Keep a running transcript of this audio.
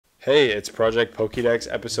Hey, it's Project Pokédex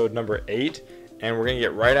episode number 8, and we're going to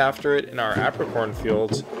get right after it in our apricorn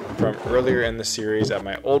fields from earlier in the series at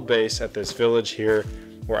my old base at this village here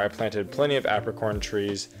where I planted plenty of apricorn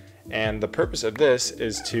trees. And the purpose of this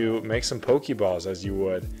is to make some Pokeballs as you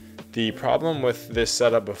would. The problem with this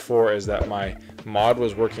setup before is that my mod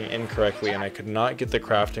was working incorrectly and I could not get the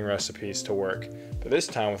crafting recipes to work. But this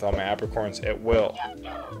time with all my apricorns it will.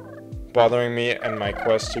 Bothering me in my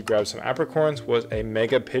quest to grab some apricorns was a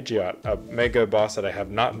Mega Pidgeot, a mega boss that I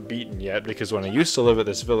have not beaten yet because when I used to live at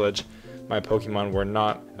this village, my Pokemon were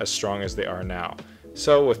not as strong as they are now.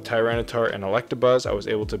 So with Tyranitar and Electabuzz, I was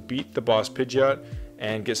able to beat the boss Pidgeot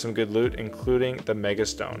and get some good loot, including the Mega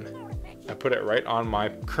Stone. I put it right on my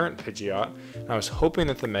current Pidgeot, and I was hoping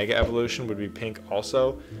that the Mega Evolution would be pink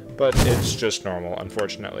also, but it's just normal,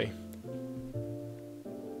 unfortunately.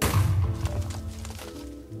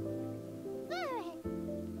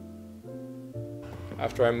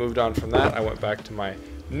 After I moved on from that, I went back to my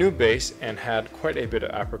new base and had quite a bit of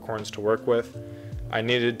apricorns to work with. I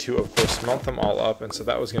needed to, of course, smelt them all up, and so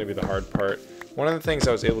that was going to be the hard part. One of the things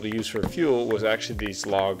I was able to use for fuel was actually these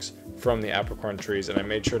logs from the apricorn trees, and I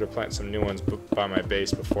made sure to plant some new ones by my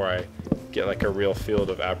base before I get like a real field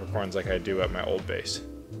of apricorns like I do at my old base.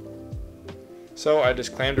 So I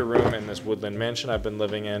just claimed a room in this woodland mansion I've been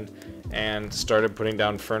living in and started putting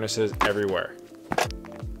down furnaces everywhere.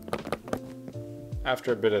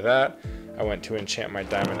 After a bit of that, I went to enchant my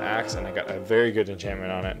diamond axe and I got a very good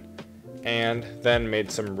enchantment on it. And then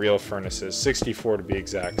made some real furnaces, 64 to be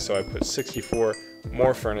exact. So I put 64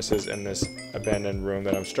 more furnaces in this abandoned room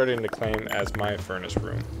that I'm starting to claim as my furnace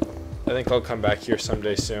room. I think I'll come back here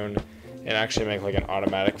someday soon and actually make like an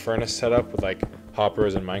automatic furnace setup with like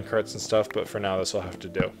hoppers and minecarts and stuff, but for now this will have to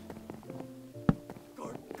do.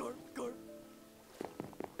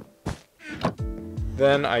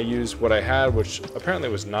 Then I used what I had, which apparently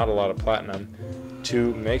was not a lot of platinum,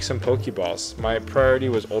 to make some Pokeballs. My priority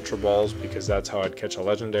was Ultra Balls because that's how I'd catch a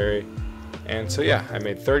legendary. And so yeah, I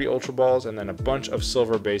made 30 Ultra Balls and then a bunch of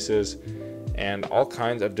silver bases and all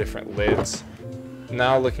kinds of different lids.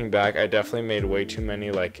 Now looking back, I definitely made way too many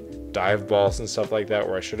like dive balls and stuff like that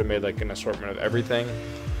where I should have made like an assortment of everything.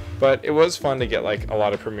 But it was fun to get like a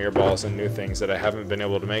lot of Premier Balls and new things that I haven't been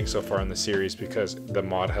able to make so far in the series because the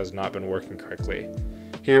mod has not been working correctly.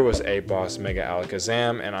 Here was a boss Mega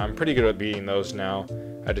Alakazam, and I'm pretty good at beating those now.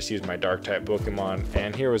 I just used my dark type Pokemon,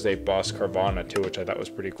 and here was a boss Carvana too, which I thought was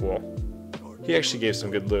pretty cool. He actually gave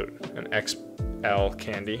some good loot, an XL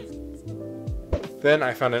candy. Then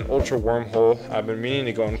I found an Ultra Wormhole. I've been meaning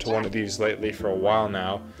to go into one of these lately for a while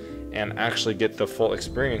now and actually get the full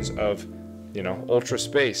experience of, you know, Ultra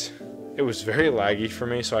Space. It was very laggy for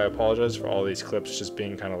me, so I apologize for all these clips just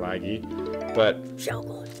being kind of laggy. But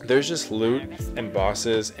there's just loot and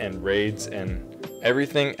bosses and raids and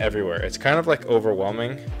everything everywhere. It's kind of like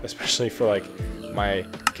overwhelming, especially for like my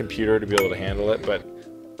computer to be able to handle it. But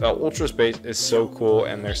Ultra Space is so cool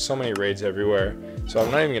and there's so many raids everywhere. So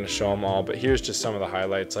I'm not even going to show them all, but here's just some of the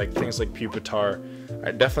highlights, like things like Pupitar.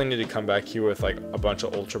 I definitely need to come back here with like a bunch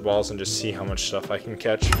of Ultra Balls and just see how much stuff I can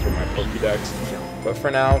catch for my Pokédex. But for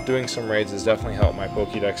now, doing some raids has definitely helped my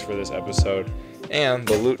Pokédex for this episode, and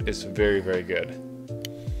the loot is very, very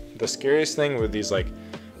good. The scariest thing with these like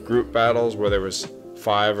group battles where there was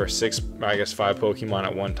 5 or 6, I guess 5 Pokemon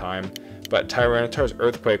at one time, but Tyranitar's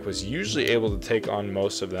Earthquake was usually able to take on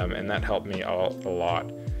most of them, and that helped me out a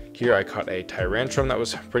lot. Here I caught a Tyrantrum that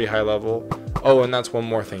was pretty high level. Oh, and that's one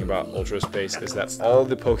more thing about Ultra Space is that all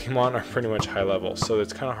the Pokemon are pretty much high level, so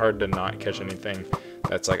it's kind of hard to not catch anything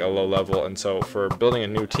that's like a low level. And so for building a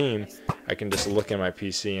new team, I can just look in my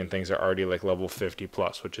PC and things are already like level 50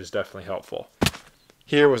 plus, which is definitely helpful.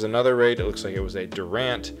 Here was another raid. It looks like it was a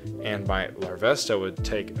Durant, and my Larvesta would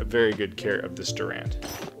take a very good care of this Durant.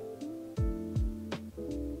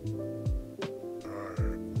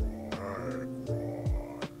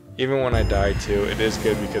 Even when I die too, it is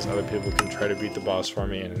good because other people can try to beat the boss for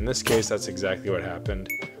me, and in this case that's exactly what happened,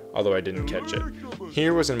 although I didn't catch it.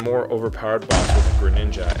 Here was a more overpowered boss with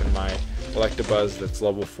Greninja, and my Electabuzz that's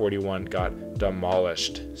level 41 got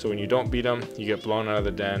demolished. So when you don't beat him, you get blown out of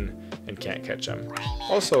the den and can't catch him.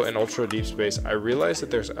 Also in Ultra Deep Space, I realized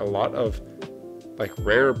that there's a lot of like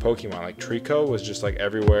rare Pokemon, like Trico was just like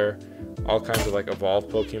everywhere, all kinds of like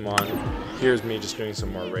evolved Pokemon. Here's me just doing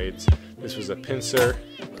some more raids. This was a Pinsir.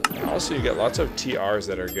 And also you get lots of TRs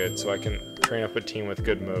that are good, so I can train up a team with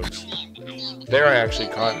good moves. There I actually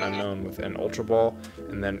caught an unknown with an Ultra Ball,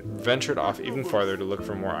 and then ventured off even farther to look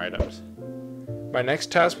for more items. My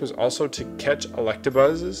next task was also to catch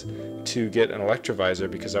Electabuzzes to get an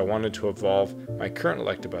Electrovisor because I wanted to evolve my current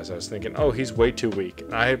Electabuzz. I was thinking, oh, he's way too weak.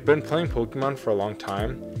 And I have been playing Pokemon for a long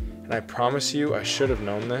time, And I promise you, I should have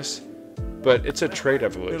known this, but it's a trait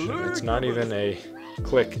evolution. It's not even a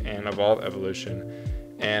click and evolve evolution.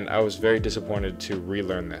 And I was very disappointed to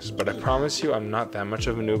relearn this. But I promise you, I'm not that much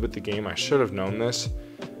of a noob at the game. I should have known this.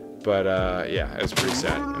 But yeah, it was pretty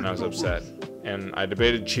sad, and I was upset. And I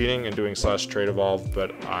debated cheating and doing /trade evolve,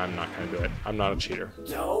 but I'm not going to do it. I'm not a cheater.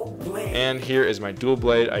 And here is my dual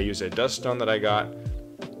blade. I use a dust stone that I got,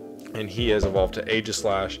 and he has evolved to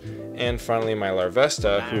Aegislash. And finally, my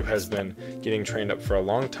Larvesta, who has been getting trained up for a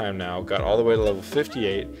long time now, got all the way to level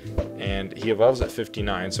 58, and he evolves at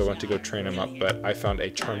 59, so I went to go train him up. But I found a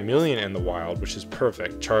Charmeleon in the wild, which is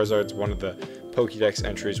perfect. Charizard's one of the Pokédex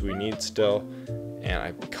entries we need still, and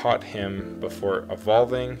I caught him before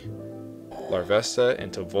evolving Larvesta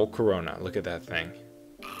into Volcarona. Look at that thing.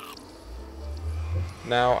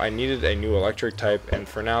 Now, I needed a new electric type, and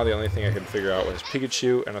for now, the only thing I could figure out was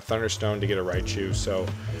Pikachu and a Thunderstone to get a Raichu, so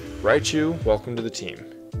Raichu, welcome to the team.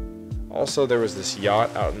 Also, there was this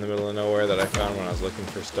yacht out in the middle of nowhere that I found when I was looking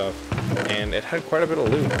for stuff, and it had quite a bit of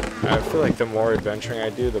loot. I feel like the more adventuring I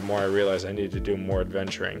do, the more I realize I need to do more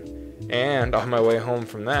adventuring. And on my way home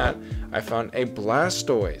from that, I found a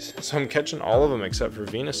Blastoise. So I'm catching all of them except for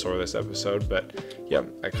Venusaur this episode, but yep,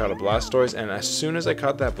 I caught a Blastoise, and as soon as I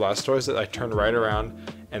caught that Blastoise, I turned right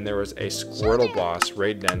around and there was a Squirtle boss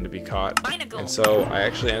raid den to be caught. And so I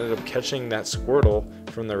actually ended up catching that Squirtle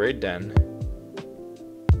from the raid den.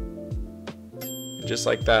 And just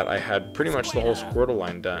like that, I had pretty much the whole Squirtle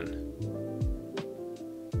line done.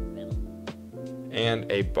 And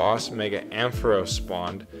a boss Mega Ampharos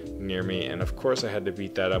spawned near me, and of course I had to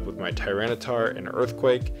beat that up with my Tyranitar and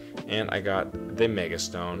Earthquake, and I got the Mega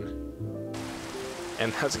Stone.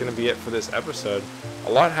 And that's going to be it for this episode.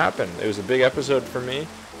 A lot happened. It was a big episode for me,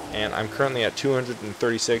 and I'm currently at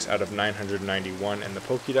 236 out of 991 in the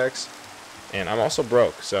Pokédex, and I'm also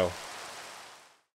broke, so